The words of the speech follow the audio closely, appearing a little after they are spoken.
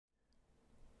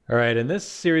All right, in this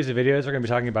series of videos, we're going to be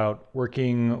talking about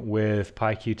working with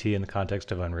PyQt in the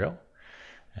context of Unreal.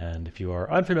 And if you are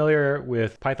unfamiliar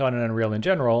with Python and Unreal in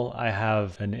general, I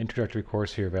have an introductory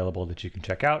course here available that you can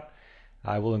check out.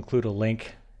 I will include a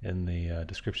link in the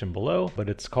description below, but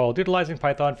it's called Utilizing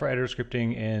Python for Editor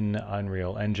Scripting in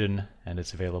Unreal Engine, and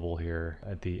it's available here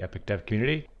at the Epic Dev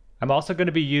community. I'm also going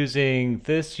to be using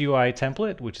this UI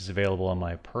template, which is available on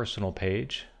my personal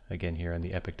page, again here in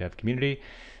the Epic Dev community.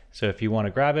 So if you want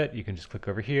to grab it, you can just click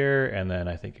over here and then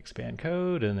I think expand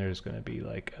code, and there's going to be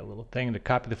like a little thing to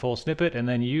copy the full snippet, and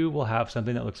then you will have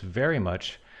something that looks very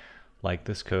much like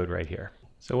this code right here.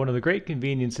 So one of the great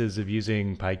conveniences of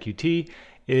using PyQt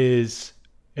is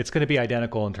it's going to be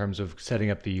identical in terms of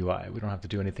setting up the UI. We don't have to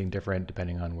do anything different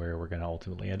depending on where we're going to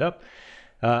ultimately end up.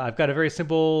 I've got a very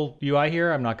simple UI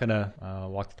here. I'm not going to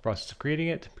walk through the process of creating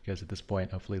it because at this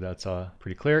point, hopefully that's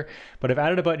pretty clear. But I've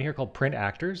added a button here called print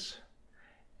actors.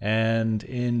 And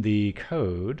in the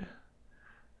code,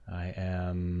 I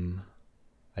am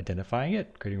identifying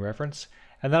it, creating a reference.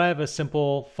 And then I have a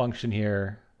simple function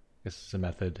here. This is a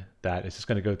method that is just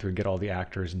going to go through and get all the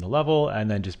actors in the level and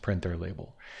then just print their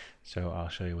label. So I'll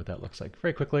show you what that looks like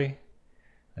very quickly.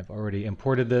 I've already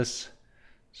imported this.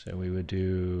 So we would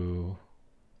do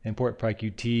import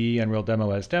PyQt Unreal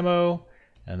Demo as demo.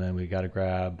 And then we got to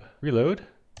grab reload.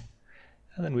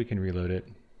 And then we can reload it.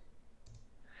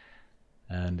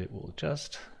 And it will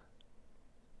just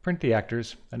print the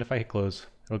actors. And if I hit close,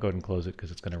 it'll go ahead and close it because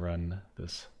it's going to run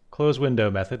this close window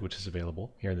method, which is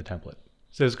available here in the template.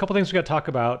 So there's a couple things we got to talk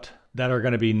about that are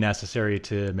going to be necessary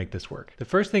to make this work. The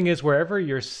first thing is wherever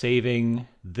you're saving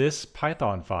this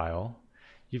Python file,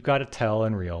 you've got to tell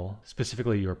Unreal,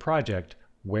 specifically your project,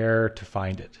 where to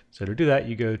find it. So to do that,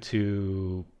 you go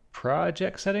to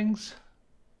Project Settings,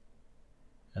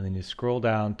 and then you scroll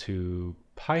down to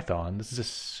Python. This is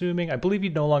assuming, I believe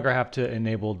you no longer have to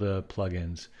enable the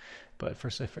plugins, but if for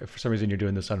some reason you're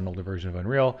doing this on an older version of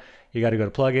Unreal, you got to go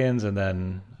to plugins, and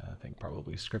then I think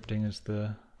probably scripting is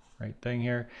the right thing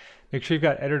here. Make sure you've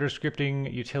got editor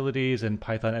scripting utilities and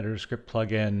Python editor script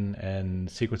plugin and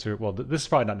sequencer. Well, this is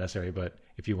probably not necessary, but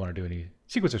if you want to do any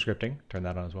sequencer scripting, turn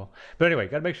that on as well. But anyway,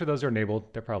 got to make sure those are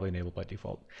enabled. They're probably enabled by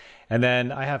default. And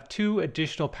then I have two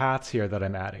additional paths here that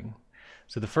I'm adding.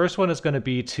 So the first one is going to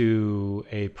be to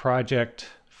a project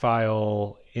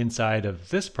file inside of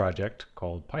this project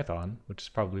called Python, which is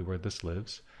probably where this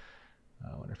lives.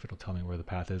 I wonder if it'll tell me where the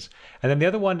path is. And then the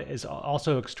other one is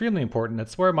also extremely important.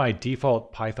 That's where my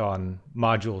default Python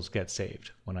modules get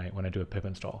saved when I do a pip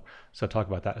install. So I'll talk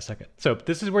about that in a second. So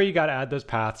this is where you got to add those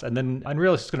paths, and then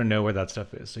Unreal is just going to know where that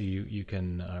stuff is. So you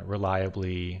can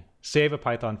reliably save a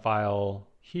Python file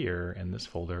here in this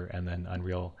folder, and then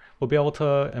Unreal will be able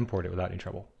to import it without any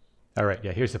trouble. All right,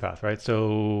 yeah, here's the path, right?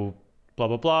 So blah,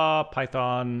 blah, blah,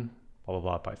 Python, blah, blah,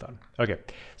 blah, Python. Okay,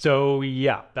 so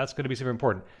yeah, that's going to be super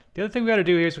important. The other thing we got to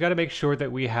do here is we got to make sure that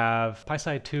we have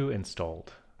PySide 2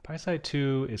 installed. PySide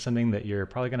 2 is something that you're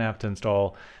probably going to have to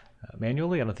install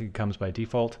manually. I don't think it comes by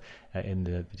default in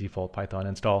the default Python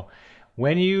install.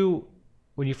 When you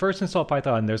first install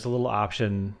Python, there's a little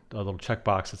option, a little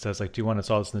checkbox that says, like, do you want to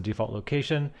install this in the default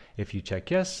location? If you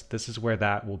check yes, this is where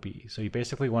that will be. So you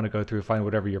basically want to go through, find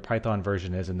whatever your Python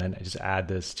version is, and then just add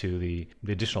this to the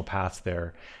additional paths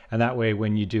there. And that way,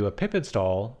 when you do a pip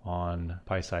install on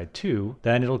PySide 2,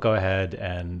 then it'll go ahead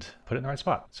and put it in the right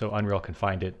spot. So Unreal can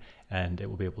find it, and it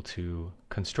will be able to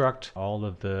construct all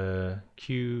of the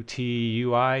Qt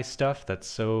UI stuff that's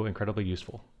so incredibly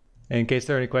useful. In case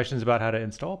there are any questions about how to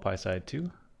install PySide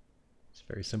 2, it's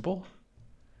very simple.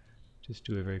 Just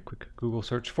do a very quick Google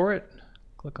search for it.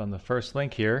 Click on the first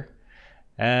link here.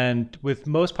 And with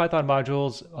most Python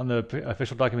modules on the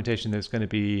official documentation, there's going to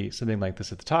be something like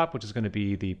this at the top, which is going to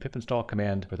be the pip install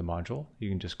command for the module. You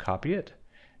can just copy it.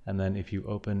 And then if you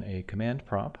open a command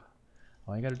prompt,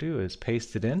 all you got to do is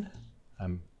paste it in.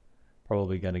 I'm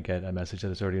probably going to get a message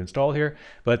that it's already installed here,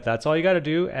 but that's all you got to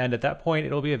do. And at that point,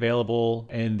 it'll be available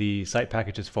in the site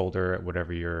packages folder,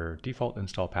 whatever your default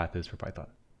install path is for Python.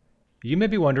 You may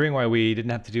be wondering why we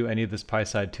didn't have to do any of this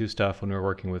PySide 2 stuff when we were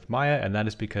working with Maya, and that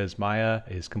is because Maya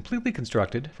is completely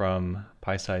constructed from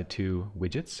PySide 2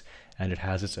 widgets, and it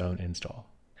has its own install.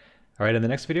 All right, in the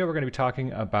next video, we're going to be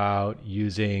talking about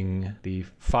using the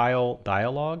file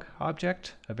dialog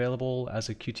object available as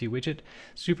a Qt widget.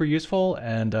 Super useful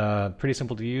and pretty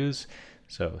simple to use,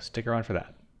 so stick around for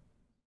that.